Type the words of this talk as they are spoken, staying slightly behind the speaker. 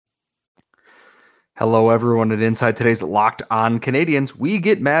Hello, everyone, and inside today's Locked On Canadiens, we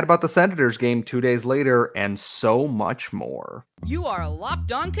get mad about the Senators game 2 days later and so much more. You are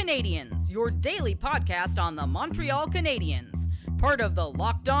Locked On Canadiens, your daily podcast on the Montreal Canadiens, part of the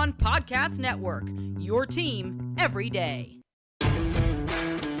Locked On Podcast Network, your team every day.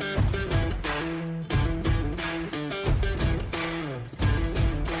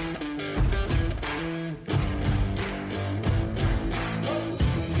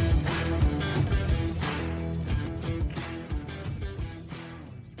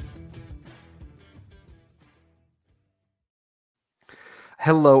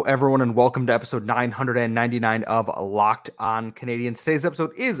 Hello, everyone, and welcome to episode 999 of Locked On Canadiens. Today's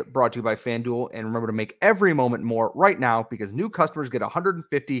episode is brought to you by FanDuel, and remember to make every moment more right now because new customers get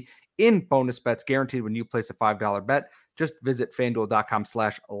 $150 in bonus bets guaranteed when you place a $5 bet. Just visit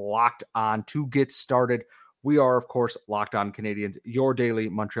FanDuel.com/LockedOn to get started. We are, of course, Locked On Canadiens, your daily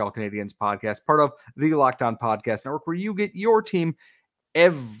Montreal Canadiens podcast, part of the Locked On Podcast Network, where you get your team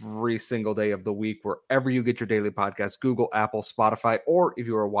every single day of the week, wherever you get your daily podcast, Google, Apple, Spotify, or if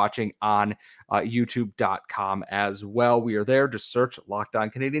you are watching on youtube.com as well. We are there. Just search Locked On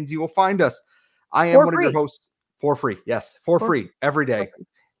Canadiens. You will find us. I am one of your hosts for free. Yes, for free every day,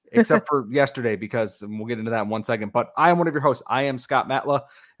 except for yesterday, because we'll get into that in 1 second. But I am one of your hosts. I am Scott Matla,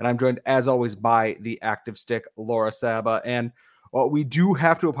 and I'm joined, as always, by the active stick, Laura Saba. And we do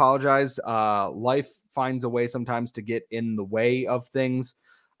have to apologize. Life finds a way sometimes to get in the way of things.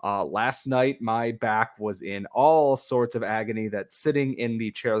 Last night, my back was in all sorts of agony that sitting in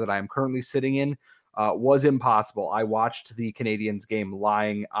the chair that I am currently sitting in was impossible. I watched the Canadiens game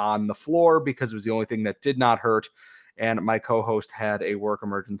lying on the floor because it was the only thing that did not hurt. And my co-host had a work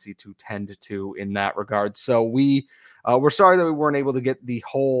emergency to tend to in that regard. So we're sorry that we weren't able to get the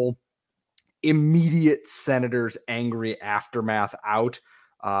whole immediate Senators angry aftermath out.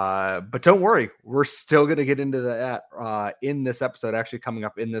 But don't worry, we're still going to get into that in this episode. Actually, coming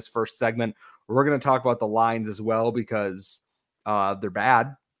up in this first segment, we're going to talk about the lines as well because they're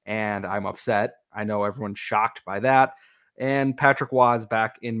bad and I'm upset. I know everyone's shocked by that. And Patrick Roy is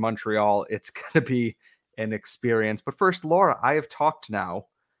back in Montreal. It's going to be an experience. But first, Laura, I have talked now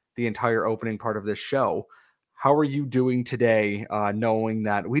the entire opening part of this show. How are you doing today, knowing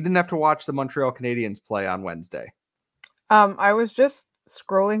that we didn't have to watch the Montreal Canadiens play on Wednesday? I was just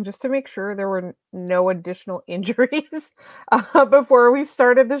scrolling just to make sure there were no additional injuries before we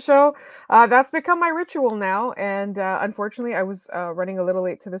started the show. That's become my ritual now. And unfortunately, I was running a little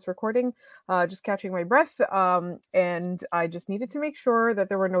late to this recording, just catching my breath. And I just needed to make sure that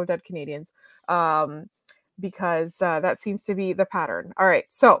there were no dead Canadians because that seems to be the pattern. All right.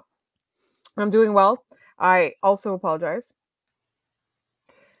 So I'm doing well. I also apologize.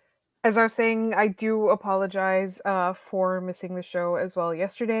 As I was saying, I do apologize for missing the show as well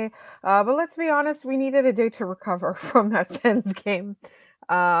yesterday. But let's be honest, we needed a day to recover from that Sens game.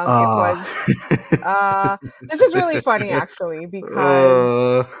 This is really funny, actually,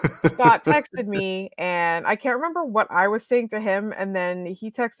 because Scott texted me, and I can't remember what I was saying to him. And then he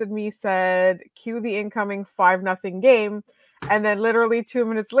texted me, said, cue the incoming 5-0 game. And then literally 2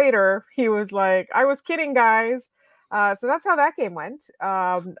 minutes later, he was like, I was kidding, guys. So that's how that game went.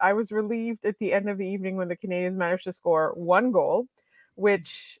 I was relieved at the end of the evening when the Canadiens managed to score 1 goal,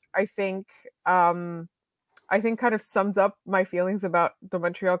 which I think kind of sums up my feelings about the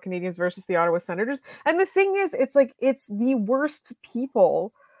Montreal Canadiens versus the Ottawa Senators. And the thing is, it's the worst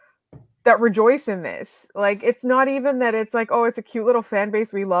people that rejoice in this. Like, it's not even that it's like, oh, it's a cute little fan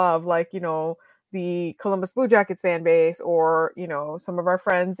base we love, like, you know, the Columbus Blue Jackets fan base, or, you know, some of our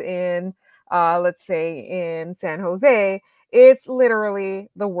friends in let's say in San Jose. It's literally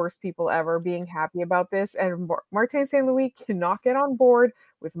the worst people ever being happy about this. And Martin St. Louis cannot get on board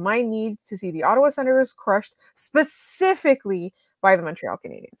with my need to see the Ottawa Senators crushed, specifically by the Montreal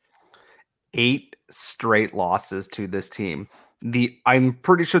Canadiens. 8 straight losses to this team. I'm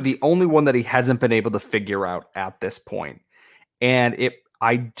pretty sure the only one that he hasn't been able to figure out at this point. And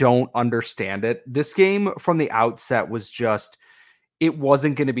I don't understand it. This game from the outset was just, it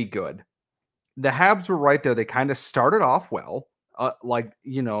wasn't going to be good. The Habs were right there. They kind of started off well.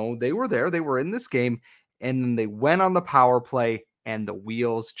 They were there. They were in this game. And then they went on the power play and the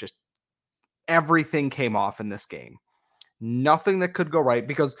wheels just, everything came off in this game. Nothing that could go right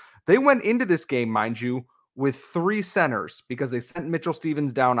because they went into this game, mind you, with 3 centers because they sent Mitchell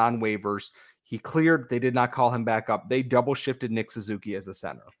Stevens down on waivers. He cleared. They did not call him back up. They double shifted Nick Suzuki as a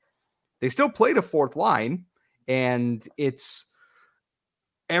center. They still played a 4th line, and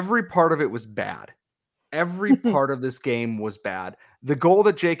every part of it was bad. Every part of this game was bad. The goal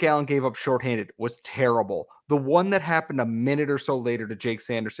that Jake Allen gave up shorthanded was terrible. The one that happened a minute or so later to Jake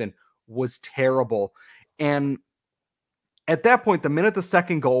Sanderson was terrible. And at that point, the minute the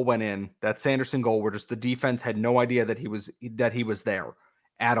second goal went in, that Sanderson goal, where just the defense had no idea that he was there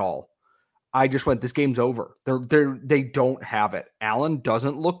at all. I just went, this game's over. They don't have it. Allen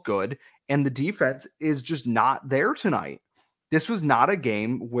doesn't look good, and the defense is just not there tonight. This was not a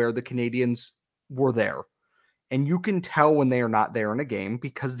game where the Canadiens were there. And you can tell when they are not there in a game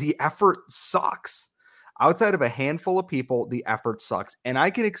because the effort sucks. Outside of a handful of people, the effort sucks. And I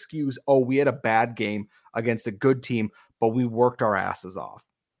can excuse, we had a bad game against a good team, but we worked our asses off.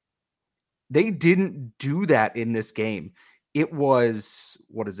 They didn't do that in this game. It was,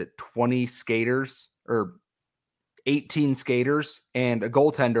 20 skaters or 18 skaters and a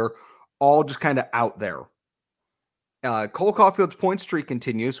goaltender all just kind of out there. Cole Caulfield's point streak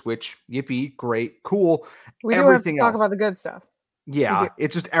continues, which, yippee, great, cool. We do have to talk about the good stuff. Yeah,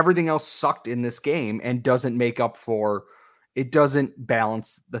 it's just everything else sucked in this game and doesn't make up for, it doesn't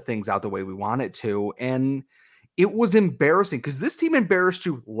balance the things out the way we want it to. And it was embarrassing because this team embarrassed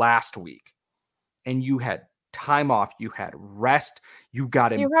you last week. And you had time off, you had rest, you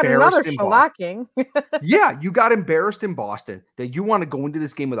got embarrassed in Boston. Yeah, you got embarrassed in Boston that you want to go into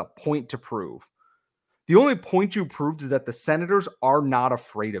this game with a point to prove. The only point you proved is that the Senators are not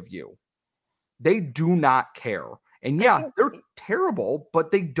afraid of you. They do not care. And yeah, they're terrible,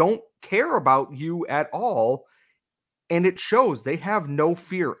 but they don't care about you at all. And it shows. They have no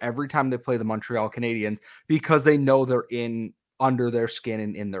fear every time they play the Montreal Canadiens because they know they're under their skin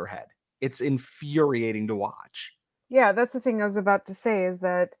and in their head. It's infuriating to watch. Yeah, that's the thing I was about to say, is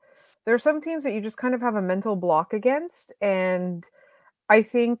that there are some teams that you just kind of have a mental block against. And I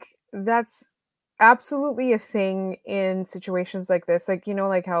think that's absolutely a thing in situations like this. Like,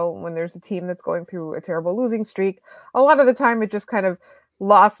 like how when there's a team that's going through a terrible losing streak, a lot of the time it just kind of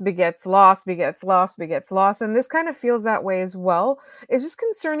loss begets loss begets loss begets loss. And this kind of feels that way as well. It's just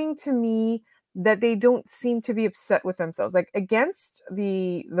concerning to me that they don't seem to be upset with themselves. Like against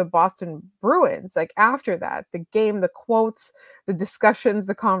the Boston Bruins, like after that, the game, the quotes, the discussions,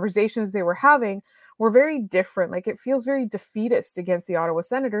 the conversations they were having were very different. Like it feels very defeatist against the Ottawa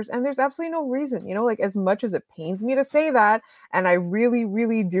Senators, and there's absolutely no reason, like as much as it pains me to say that, and I really,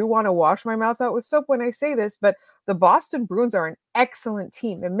 really do want to wash my mouth out with soap when I say this, but the Boston Bruins are an excellent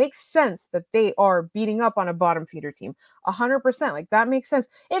team. It makes sense that they are beating up on a bottom feeder team. 100%. Like that makes sense.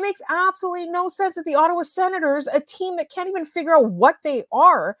 It makes absolutely no sense that the Ottawa Senators, a team that can't even figure out what they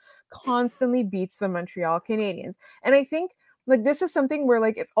are, constantly beats the Montreal Canadiens. And I think like this is something where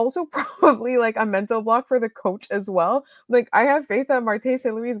like it's also probably like a mental block for the coach as well. Like I have faith that Martin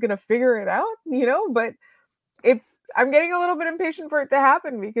St. Louis is going to figure it out, but I'm getting a little bit impatient for it to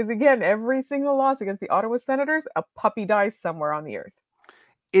happen because again, every single loss against the Ottawa Senators, a puppy dies somewhere on the earth.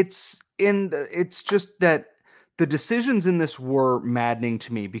 It's just that the decisions in this were maddening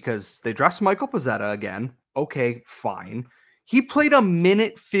to me because they dressed Michael Pezzetta again. Okay, fine. He played a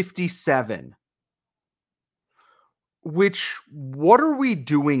minute 57. Which, what are we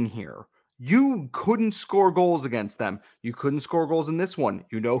doing here? You couldn't score goals against them. You couldn't score goals in this one.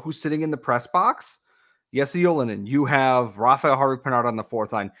 You know who's sitting in the press box? Jesse Ylönen. You have Rafael Harvey-Pinard on the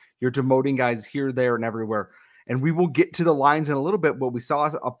fourth line. You're demoting guys here, there, and everywhere. And we will get to the lines in a little bit, but we saw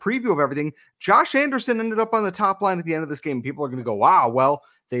a preview of everything. Josh Anderson ended up on the top line at the end of this game. People are going to go, wow, well,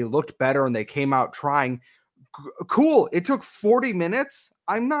 they looked better and they came out trying. Cool. It took 40 minutes.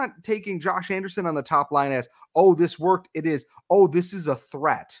 I'm not taking Josh Anderson on the top line as, this worked. It is, this is a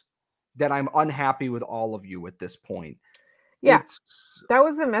threat that I'm unhappy with all of you at this point. Yeah, that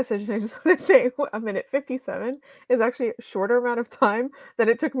was the message. And I just want to say a minute 57 is actually a shorter amount of time than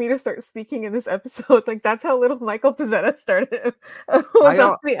it took me to start speaking in this episode. Like that's how little Michael Pezzetta started was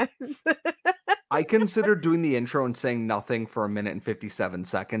off the ice. I considered doing the intro and saying nothing for a minute and 57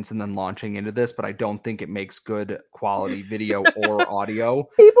 seconds and then launching into this, but I don't think it makes good quality video or audio.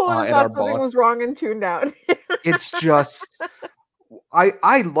 People would have thought something was wrong and tuned out. It's just,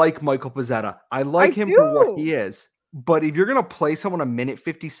 I like Michael Pezzetta. I like him for what he is. But if you're going to play someone a minute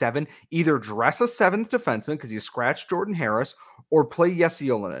 57, either dress a seventh defenseman because you scratched Jordan Harris or play Jesse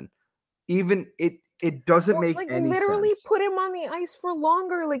Ylönen. Even it doesn't make any sense. Literally put him on the ice for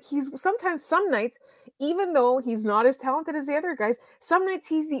longer. Like some nights, even though he's not as talented as the other guys, some nights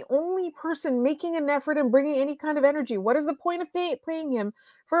he's the only person making an effort and bringing any kind of energy. What is the point of playing him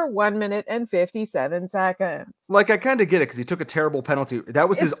for 1 minute and 57 seconds? Like I kind of get it because he took a terrible penalty. That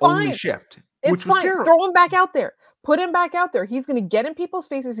was his only shift. It's fine. Terrible. Throw him back out there. Put him back out there. He's going to get in people's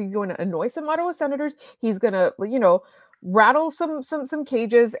faces. He's going to annoy some Ottawa Senators. He's going to, rattle some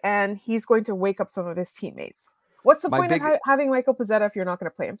cages, and he's going to wake up some of his teammates. What's the point of having Michael Pezzetta if you're not going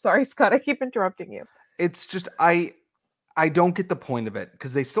to play him? Sorry, Scott, I keep interrupting you. It's just I I don't get the point of it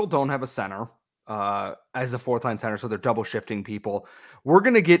because they still don't have a center as a fourth line center. So they're double shifting people. We're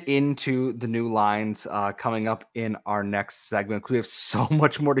going to get into the new lines coming up in our next segment. We have so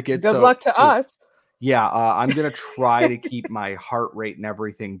much more to get. Good luck to us. Yeah, I'm going to try to keep my heart rate and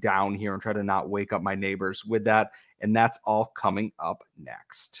everything down here and try to not wake up my neighbors with that. And that's all coming up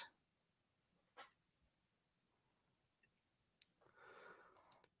next.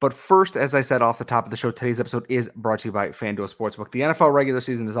 But first, as I said off the top of the show, today's episode is brought to you by FanDuel Sportsbook. The NFL regular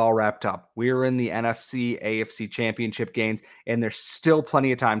season is all wrapped up. We are in the NFC, AFC championship games, and there's still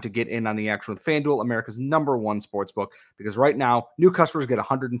plenty of time to get in on the action with FanDuel, America's #1 sportsbook, because right now, new customers get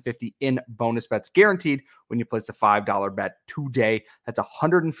 $150 in bonus bets guaranteed when you place a $5 bet today. That's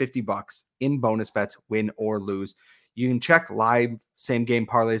 $150 in bonus bets, win or lose. You can check live same-game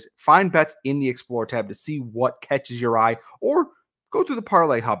parlays, find bets in the Explore tab to see what catches your eye, or go through the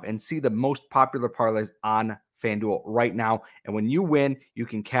Parlay Hub and see the most popular parlays on FanDuel right now. And when you win, you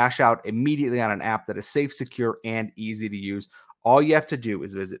can cash out immediately on an app that is safe, secure, and easy to use. All you have to do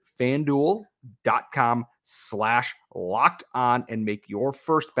is visit FanDuel.com/locked-on and make your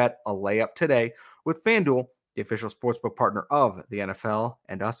first bet a layup today with FanDuel, the official sportsbook partner of the NFL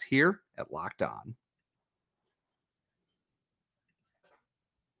and us here at Locked On.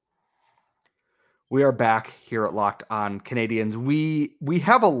 We are back here at Locked On Canadiens. We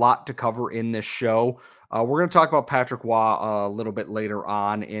have a lot to cover in this show. We're going to talk about Patrick Roy a little bit later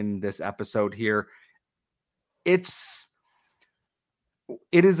on in this episode here. It's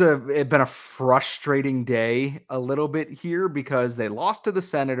been a frustrating day a little bit here because they lost to the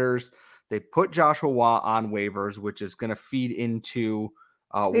Senators. They put Joshua Roy on waivers, which is going to feed into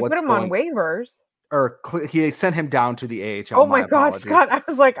they put him on waivers. Or he sent him down to the AHL. Oh my God, Scott! I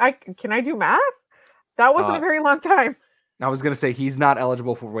was like, can I do math? That wasn't a very long time. I was going to say he's not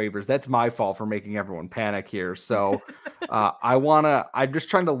eligible for waivers. That's my fault for making everyone panic here. So I'm just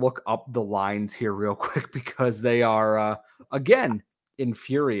trying to look up the lines here real quick because they are, again,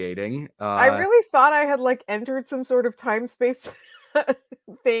 infuriating. I really thought I had entered some sort of time space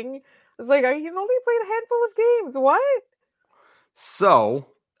thing. It's like, he's only played a handful of games. What? So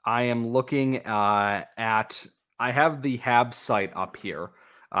I am looking I have the Habs site up here.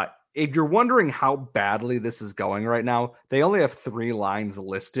 If you're wondering how badly this is going right now, they only have 3 lines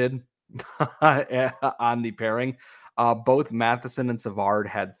listed on the pairing. Both Matheson and Savard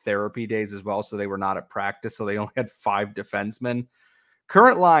had therapy days as well, so they were not at practice, so they only had 5 defensemen.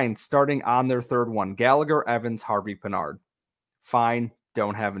 Current line starting on their third one: Gallagher, Evans, Harvey, Pinard. Fine,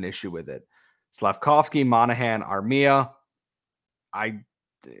 don't have an issue with it. Slavkovsky, Monahan, Armia.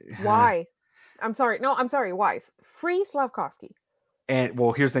 Why? I'm sorry. No, I'm sorry. Why? Free Slavkovsky. And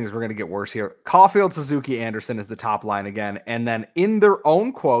well, here's the thing: is we're going to get worse here. Caulfield, Suzuki, Anderson is the top line again, and then in their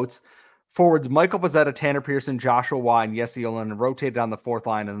own quotes, forwards Michael Pezzetta, Tanner Pearson, Joshua Roy, and Jesse Olin rotated on the fourth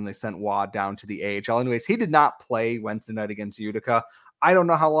line, and then they sent Roy down to the AHL. Anyways, he did not play Wednesday night against Utica. I don't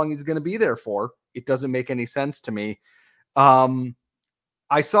know how long he's going to be there for. It doesn't make any sense to me.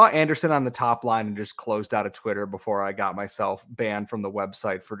 I saw Anderson on the top line and just closed out of Twitter before I got myself banned from the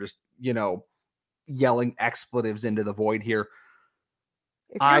website for just, yelling expletives into the void here.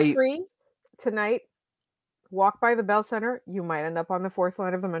 If you're free tonight, walk by the Bell Center. You might end up on the fourth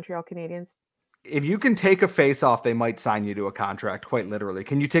line of the Montreal Canadiens. If you can take a face-off, they might sign you to a contract, quite literally.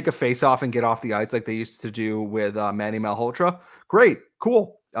 Can you take a face-off and get off the ice like they used to do with Manny Malhotra? Great,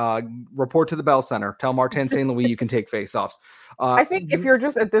 cool. Report to the Bell Center. Tell Martin St. Louis you can take face-offs. I think if you're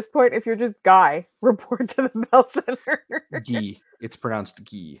just, at this point, if you're just Guy, report to the Bell Center. Guy. It's pronounced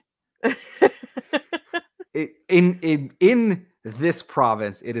Guy. In this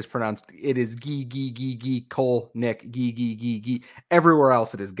province, it is pronounced, it is Guy, Cole, Nick, Guy. Everywhere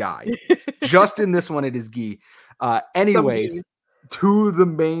else, it is Guy. Just in this one, it is Guy. Anyways, to the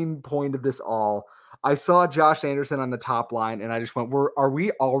main point of this all, I saw Josh Anderson on the top line, and I just went, are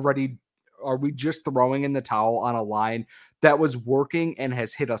we just throwing in the towel on a line that was working and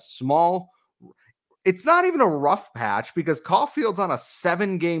has hit a small, it's not even a rough patch because Caulfield's on a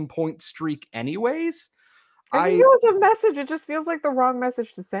 7-game point streak anyways. I think it was a message. It just feels like the wrong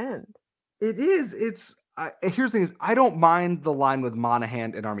message to send. It is. Here's the thing is, I don't mind the line with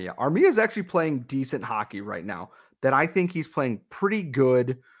Monahan and Armia. Armia is actually playing decent hockey right now. That I think he's playing pretty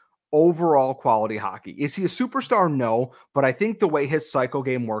good overall quality hockey. Is he a superstar? No, but I think the way his cycle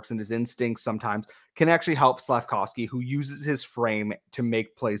game works and his instincts sometimes can actually help Slavkovsky, who uses his frame to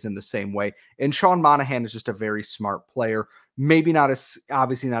make plays in the same way. And Sean Monahan is just a very smart player. Maybe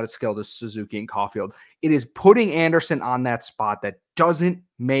obviously not as skilled as Suzuki and Caulfield. It is putting Anderson on that spot that doesn't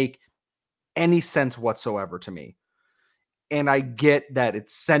make any sense whatsoever to me. And I get that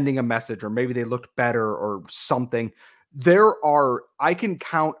it's sending a message, or maybe they looked better or something. I can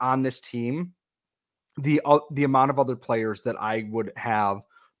count on this team the amount of other players that I would have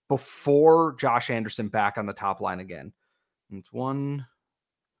before Josh Anderson back on the top line again. It's 1,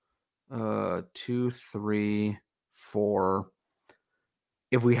 2, 3, 4.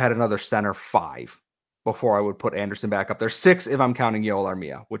 If we had another center, 5 before I would put Anderson back up there. 6 if I'm counting Yoel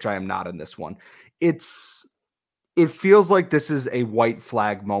Armia, which I am not in this one. It feels like this is a white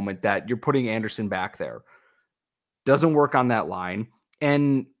flag moment that you're putting Anderson back there. Doesn't work on that line.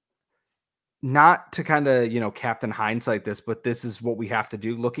 And not to kind of, Captain Hindsight this, but this is what we have to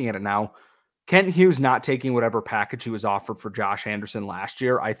do looking at it now. Kent Hughes not taking whatever package he was offered for Josh Anderson last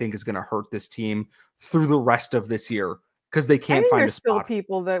year, I think is going to hurt this team through the rest of this year because they can't find a spot. There's still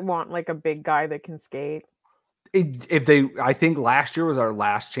people that want like a big guy that can skate. I think last year was our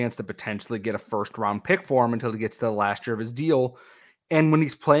last chance to potentially get a first round pick for him until he gets to the last year of his deal. And when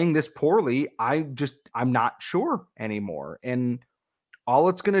he's playing this poorly, I'm not sure anymore. And all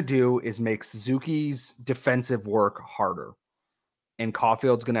it's going to do is make Suzuki's defensive work harder. And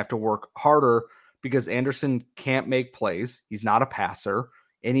Caulfield's going to have to work harder because Anderson can't make plays. He's not a passer,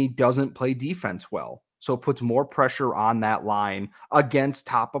 and he doesn't play defense well. So it puts more pressure on that line against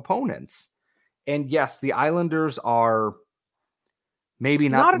top opponents. And yes, the Islanders are maybe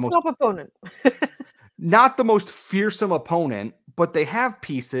not the most top opponent. not the most fearsome opponent, but they have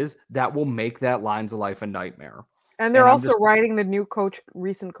pieces that will make that line's life a nightmare. And they're also riding the new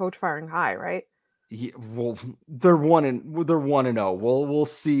recent coach firing high, right? Yeah, well, they're 1-0. We'll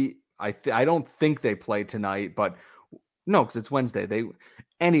see. I don't think they play tonight, but no, because it's Wednesday.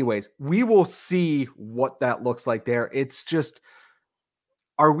 Anyways, we will see what that looks like there. It's just,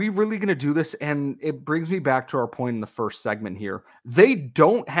 are we really going to do this? And it brings me back to our point in the first segment here. They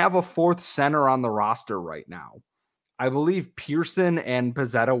don't have a fourth center on the roster right now. I believe Pearson and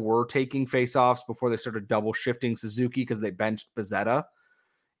Pizzetta were taking faceoffs before they started double shifting Suzuki because they benched Pizzetta.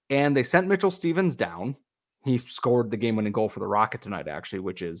 And they sent Mitchell Stevens down. He scored the game-winning goal for the Rocket tonight, actually,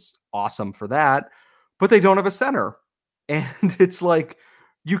 which is awesome for that. But they don't have a center. And it's like,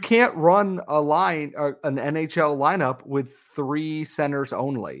 you can't run an NHL lineup with 3 centers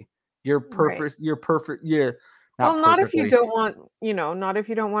only. You're perfect. Right. You're perfect. Yeah. Not if you don't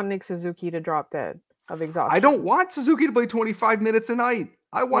want Nick Suzuki to drop dead of exhaustion. I don't want Suzuki to play 25 minutes a night.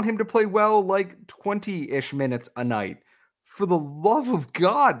 I want him to play well, like 20-ish minutes a night. For the love of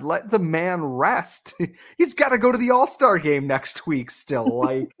God, let the man rest. He's got to go to the All-Star game next week still.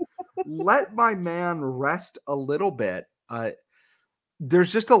 Like, let my man rest a little bit.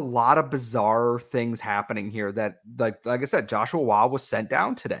 There's just a lot of bizarre things happening here that, like I said, Joshua Waugh was sent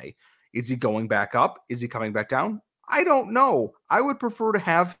down today. Is he going back up? Is he coming back down? I don't know. I would prefer to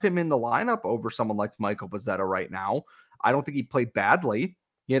have him in the lineup over someone like Michael Pizzetta right now. I don't think he played badly.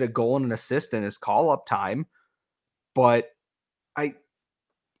 He had a goal and an assist in his call-up time. But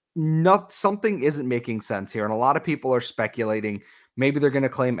something isn't making sense here. And a lot of people are speculating maybe they're going to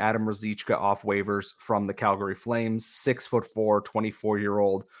claim Adam Ruzicka off waivers from the Calgary Flames. 6'4",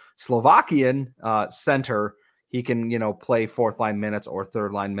 24-year-old Slovakian center. He can, play fourth line minutes or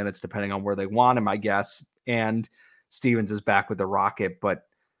third line minutes, depending on where they want him, I guess. And Stevens is back with the Rocket. But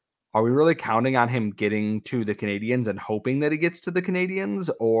are we really counting on him getting to the Canadiens and hoping that he gets to the Canadiens?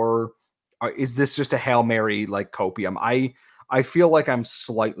 Or is this just a Hail Mary like copium? I feel like I'm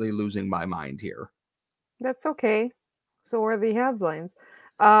slightly losing my mind here. That's okay. So are the Habs lines.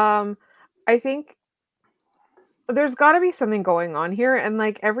 I think there's got to be something going on here. And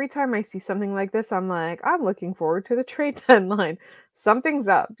like every time I see something like this, I'm like, I'm looking forward to the trade deadline. Something's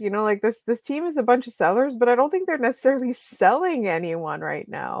up. Like this team is a bunch of sellers, but I don't think they're necessarily selling anyone right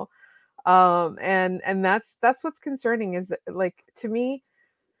now. And that's what's concerning is like, to me,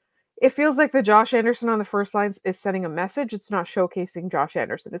 it feels like the Josh Anderson on the first line is sending a message. It's not showcasing Josh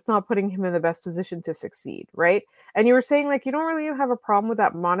Anderson. It's not putting him in the best position to succeed, right? And you were saying like you don't really have a problem with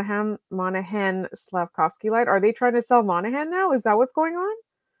that Monahan-Slavkovsky line. Are they trying to sell Monahan now? Is that what's going on?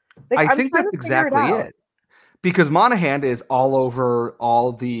 Like, I think that's exactly it. Because Monahan is all over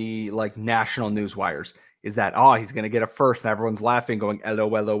all the like national news wires. Is that, he's going to get a first, and everyone's laughing, going,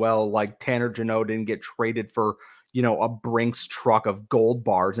 LOL, like Tanner Jeannot didn't get traded for a Brinks truck of gold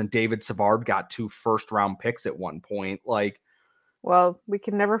bars, and David Savard got 2 first-round picks at one point. Like, well, we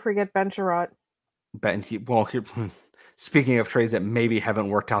can never forget Ben Sherratt. Speaking of trades that maybe haven't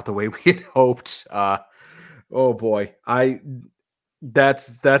worked out the way we had hoped, oh boy,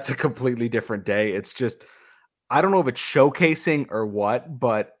 that's a completely different day. It's just, I don't know if it's showcasing or what,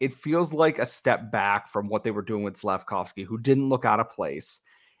 but it feels like a step back from what they were doing with Slavkovsky, who didn't look out of place.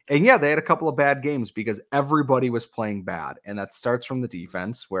 And yeah, they had a couple of bad games because everybody was playing bad. And that starts from the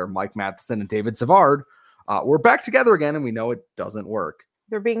defense, where Mike Matheson and David Savard We're back together again, and we know it doesn't work.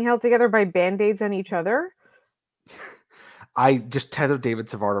 They're being held together by Band-Aids on each other. I just tethered David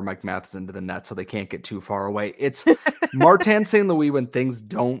Savard or Mike Matheson to the net so they can't get too far away. It's Martin St. Louis when things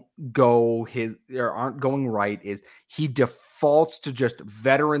don't go or aren't going right is he defaults to just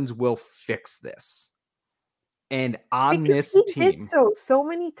veterans will fix this. And on because this he team, did so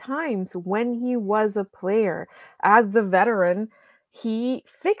many times when he was a player as the veteran, he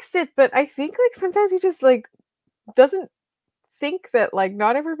fixed it. But I think like sometimes he just like doesn't think that like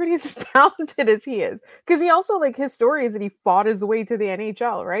not everybody's as talented as he is, because he also like his story is that he fought his way to the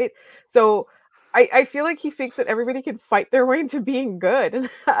NHL, right? So I feel like he thinks that everybody can fight their way into being good, and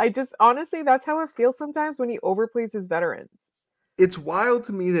I just honestly that's how it feels sometimes when he overplays his veterans. it's wild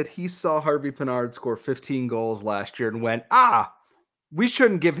to me that he saw Harvey Pinard score 15 goals last year and went, we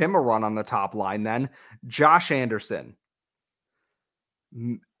shouldn't give him a run on the top line then. Josh Anderson.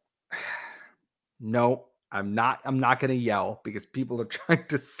 No, I'm not going to yell because people are trying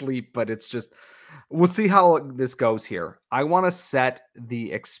to sleep, but it's just, we'll see how this goes here. I want to set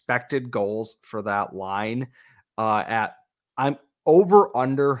the expected goals for that line I'm over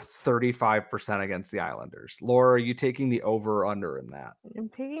under 35% against the Islanders. Laura, are you taking the over or under in that? I'm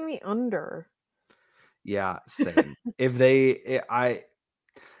taking the under. Yeah, same. They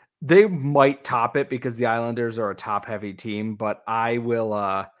might top it because the Islanders are a top heavy team, but I'm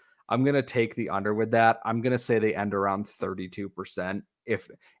going to take the under with that. I'm going to say they end around 32%.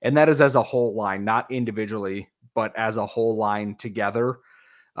 And that is as a whole line, not individually, but as a whole line together.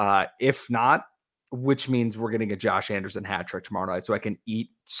 If not, which means we're getting a Josh Anderson hat trick tomorrow night so I can eat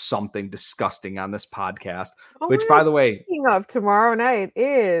something disgusting on this podcast, which by the way, speaking of, tomorrow night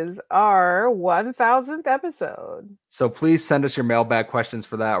is our 1000th episode. So please send us your mailbag questions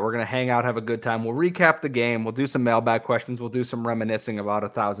for that. We're going to hang out, have a good time. We'll recap the game. We'll do some mailbag questions. We'll do some reminiscing about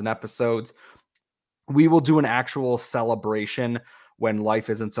 1,000 episodes. We will do an actual celebration when life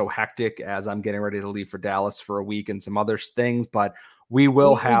isn't so hectic as I'm getting ready to leave for Dallas for a week and some other things, but we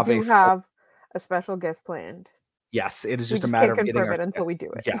will have a special guest planned. Yes, it is just a matter of getting it until we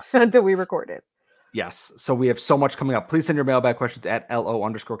do it. Yes. Until we record it. Yes. So we have so much coming up. Please send your mailbag questions at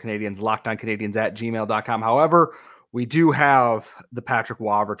LO_Canadians, LockedOnCanadians@gmail.com. However, we do have the Patrick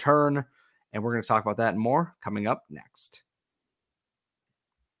Waugh return, and we're going to talk about that and more coming up next.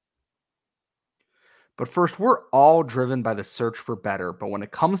 But first, we're all driven by the search for better. But when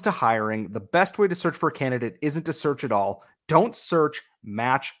it comes to hiring, the best way to search for a candidate isn't to search at all. Don't search,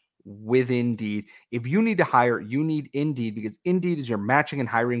 match with Indeed. If you need to hire, you need Indeed, because Indeed is your matching and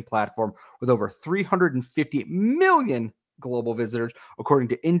hiring platform with over 350 million global visitors, according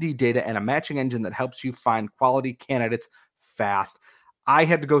to Indeed data, and a matching engine that helps you find quality candidates fast. I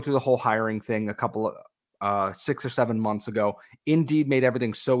had to go through the whole hiring thing a couple of 6 or 7 months ago. Indeed made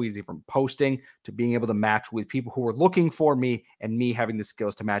everything so easy, from posting to being able to match with people who were looking for me, and me having the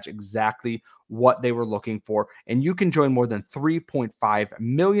skills to match exactly what they were looking for. And you can join more than 3.5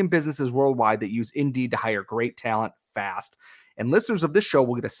 million businesses worldwide that use Indeed to hire great talent fast. And listeners of this show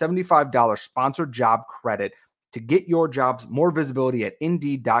will get a $75 sponsored job credit to get your jobs more visibility at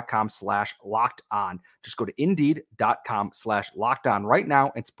Indeed.com/locked-on. Just go to Indeed.com/locked-on right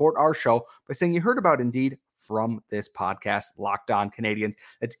now and support our show by saying you heard about Indeed from this podcast, Locked On Canadiens.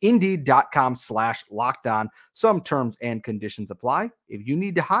 That's Indeed.com/locked-on. Some terms and conditions apply. If you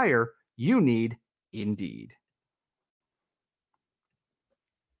need to hire, you need Indeed.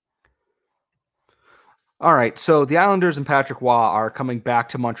 All right, so the Islanders and Patrick Waugh are coming back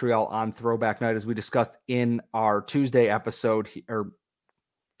to Montreal on Throwback Night, as we discussed in our Tuesday episode, or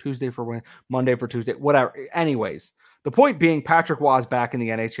Tuesday for Monday for Tuesday, whatever. Anyways, the point being, Patrick Waugh is back in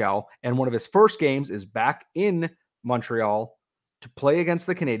the NHL, and one of his first games is back in Montreal to play against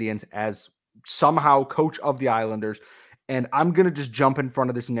the Canadiens as somehow coach of the Islanders. And I'm going to just jump in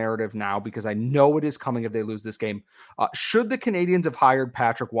front of this narrative now because I know it is coming if they lose this game. Should the Canadiens have hired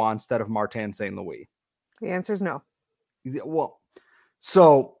Patrick Waugh instead of Martin St. Louis? The answer is no. Well,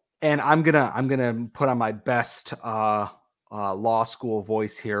 so, and I'm gonna put on my best law school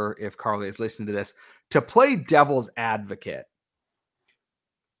voice here, if Carly is listening to this, to play devil's advocate.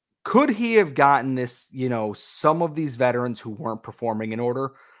 Could he have gotten this, some of these veterans who weren't performing in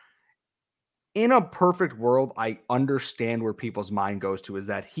order? In a perfect world, I understand where people's mind goes to, is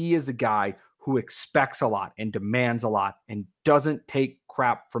that he is a guy who expects a lot and demands a lot and doesn't take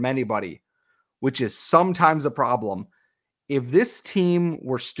crap from anybody, which is sometimes a problem. If this team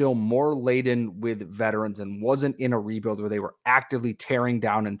were still more laden with veterans and wasn't in a rebuild where they were actively tearing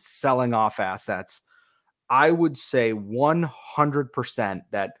down and selling off assets, I would say 100%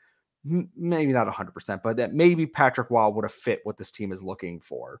 that maybe not 100%, but that maybe Patrick Waugh would have fit what this team is looking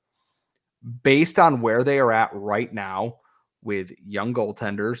for. based on where they are at right now with young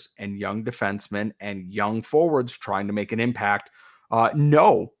goaltenders and young defensemen and young forwards trying to make an impact,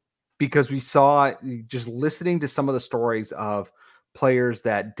 no, because we saw, just listening to some of the stories of players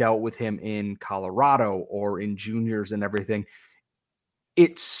that dealt with him in Colorado or in juniors and everything,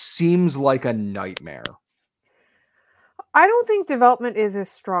 it seems like a nightmare. I don't think development is his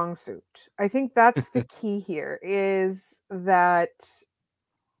strong suit. I think that's the key here, is that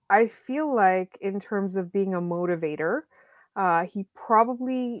I feel like in terms of being a motivator, he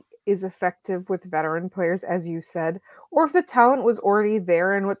probably is effective with veteran players, as you said, or if the talent was already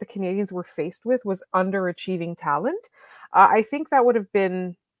there and what the Canadians were faced with was underachieving talent, I think that would have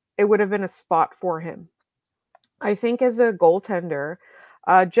been a spot for him. I think as a goaltender,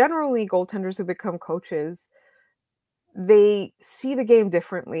 generally goaltenders who become coaches, they see the game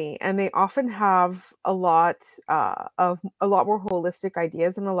differently and they often have a lot more holistic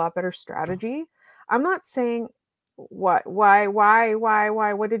ideas and a lot better strategy. I'm not saying why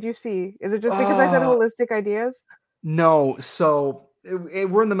what did you see? Is it just because I said holistic ideas? No. So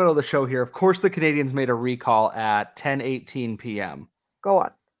we're in the middle of the show here. Of course, the Canadians made a recall at 10:18 p.m. Go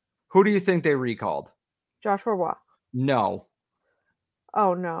on. Who do you think they recalled? Joshua Roy. No.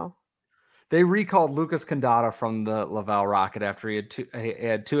 Oh no. They recalled Lucas Condotta from the Laval Rocket after he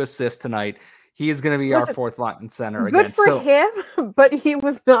had two assists tonight. He is going to be our fourth line center Good again. for him, but he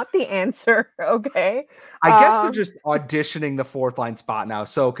was not the answer. Okay. I guess they're just auditioning the fourth line spot now.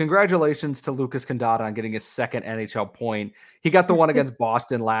 So congratulations to Lucas Condotta on getting his second NHL point. He got the one against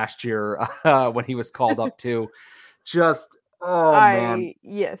Boston last year when he was called up too. Just, man.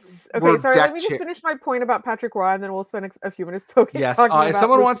 Yes. Okay, sorry, let me just finish my point about Patrick Roy, and then we'll spend a few minutes talking if about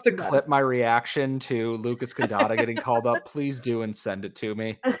someone Lucas wants to Condotta. clip my reaction to Lucas Condotta getting called up, please do and send it to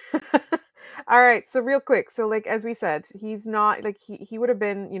me. All right, so real quick, so like as we said, he's not like he would have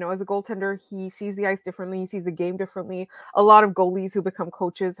been, as a goaltender, he sees the ice differently, he sees the game differently. A lot of goalies who become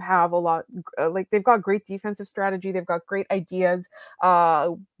coaches have a lot like they've got great defensive strategy, they've got great ideas.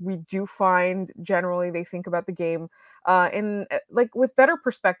 We do find generally they think about the game in like with better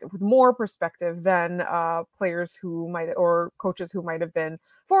perspective, with more perspective than players who might or coaches who might have been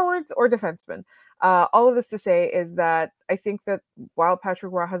forwards or defensemen. All of this to say is that I think that while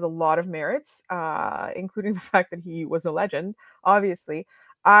Patrick Roy has a lot of merits, including the fact that he was a legend, obviously,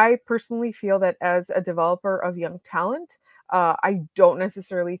 I personally feel that as a developer of young talent, I don't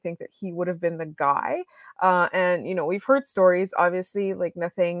necessarily think that he would have been the guy. And, we've heard stories, obviously, like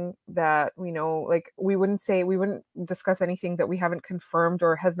nothing that we know, like we wouldn't discuss anything that we haven't confirmed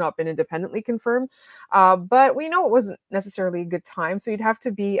or has not been independently confirmed. But we know it wasn't necessarily a good time. So you'd have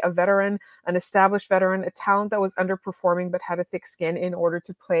to be a veteran, an established veteran, a talent that was underperforming but had a thick skin in order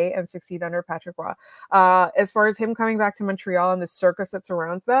to play and succeed under Patrick Roy. As far as him coming back to Montreal and the circus that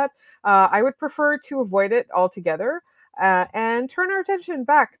surrounds that, I would prefer to avoid it altogether and turn our attention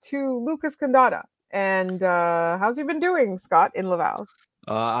back to Lucas Condotta. And how's he been doing, Scott, in Laval?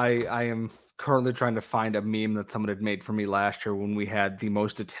 I am currently trying to find a meme that someone had made for me last year when we had the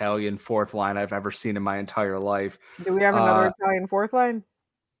most Italian fourth line I've ever seen in my entire life. Do we have another Italian fourth line?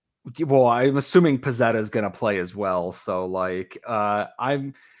 Well, I'm assuming Pizzetta is going to play as well. So,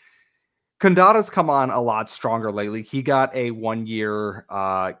 Condotta's come on a lot stronger lately. He got a 1-year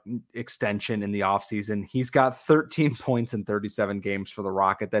extension in the offseason. He's got 13 points in 37 games for the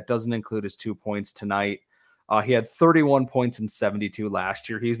Rocket. That doesn't include his 2 points tonight. He had 31 points in 72 last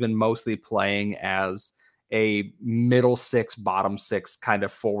year. He's been mostly playing as a middle six, bottom six kind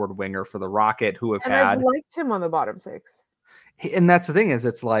of forward winger for the Rocket, who have I've liked him on the bottom six. And that's the thing is,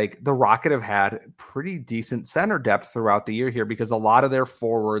 it's like the Rocket have had pretty decent center depth throughout the year here because a lot of their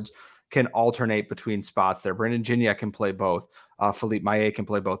forwards can alternate between spots there. Brandon Gignac can play both. Philippe Maillet can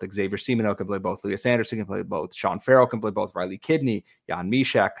play both. Xavier Simoneau can play both. Lias Anderson can play both. Sean Farrell can play both. Riley Kidney, Jan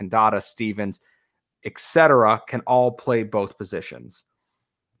Mysak, Condotta, Stevens, etc. can all play both positions.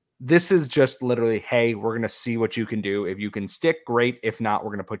 This is just literally, hey, we're going to see what you can do. If you can stick, great. If not, we're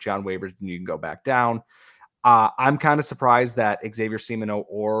going to put you on waivers and you can go back down. I'm kind of surprised that Xavier Simoneau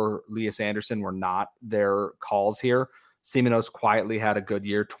or Lias Anderson were not their calls here. Simoneau's quietly had a good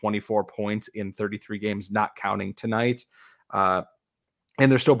year, 24 points in 33 games, not counting tonight. And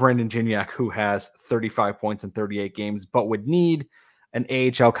there's still Brandon Gignac, who has 35 points in 38 games, but would need an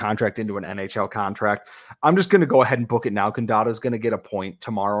AHL contract into an NHL contract. I'm just going to go ahead and book it now. Condotta's going to get a point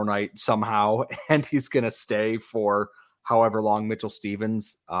tomorrow night somehow, and he's going to stay for however long Mitchell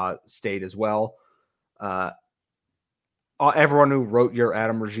Stevens stayed as well. Everyone who wrote your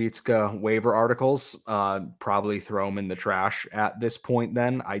Adam Ruzicka waiver articles, probably throw him in the trash at this point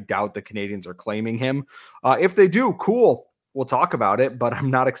then. I doubt the Canadians are claiming him. If they do, cool. we'll talk about it, but I'm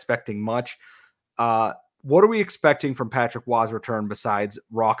not expecting much. What are we expecting from Patrick Roy's return besides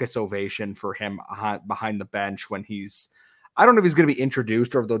raucous ovation for him behind the bench when I don't know if he's going to be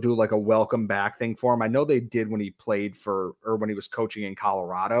introduced or if they'll do like a welcome back thing for him. I know they did when he played when he was coaching in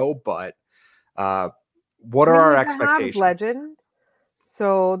Colorado, but what are our expectations? He's a Habs legend,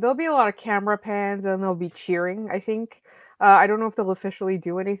 so there'll be a lot of camera pans and they'll be cheering, I think. I don't know if they'll officially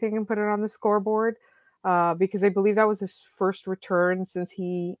do anything and put it on the scoreboard, because I believe that was his first return since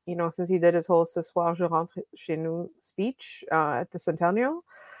he did his whole "Ce soir je rentre chez nous" speech at the Centennial.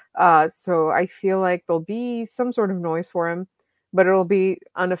 So I feel like there'll be some sort of noise for him, but it'll be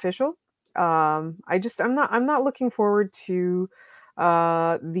unofficial. I'm not looking forward to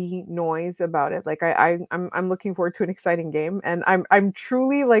the noise about it. Like I'm looking forward to an exciting game, and I'm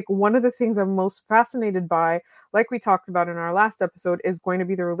truly, like, one of the things I'm most fascinated by, like we talked about in our last episode, is going to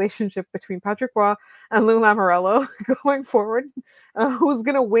be the relationship between Patrick Roy and Lou Lamoriello going forward. Who's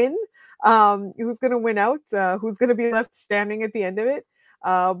gonna win? Who's gonna win out? Who's gonna be left standing at the end of it?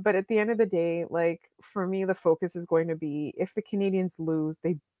 But at the end of the day, like, for me, the focus is going to be, if the Canadiens lose,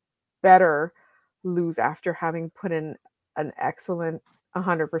 they better lose after having put in an excellent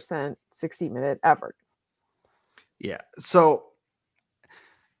 100% 60-minute effort. Yeah. So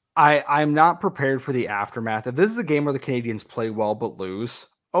I'm not prepared for the aftermath. If this is a game where the Canadiens play well but lose,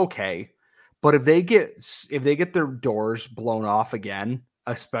 okay. But if they get their doors blown off again,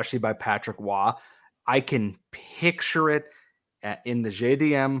 especially by Patrick Roy, I can picture it in the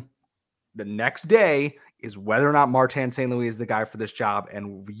JDM the next day is whether or not Martin St. Louis is the guy for this job.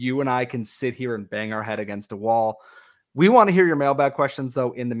 And you and I can sit here and bang our head against a wall. We want to hear your mailbag questions,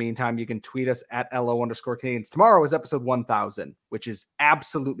 though. In the meantime, you can tweet us at LO_Canadiens. Tomorrow is episode 1000, which is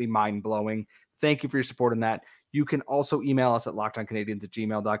absolutely mind-blowing. Thank you for your support in that. You can also email us at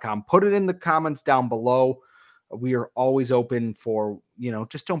lockedoncanadiens@gmail.com. Put it in the comments down below. We are always open for,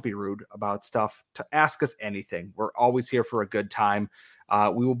 just don't be rude about stuff. To ask us anything. We're always here for a good time.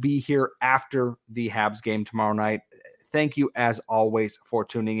 We will be here after the Habs game tomorrow night. Thank you, as always, for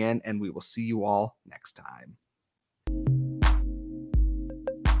tuning in, and we will see you all next time.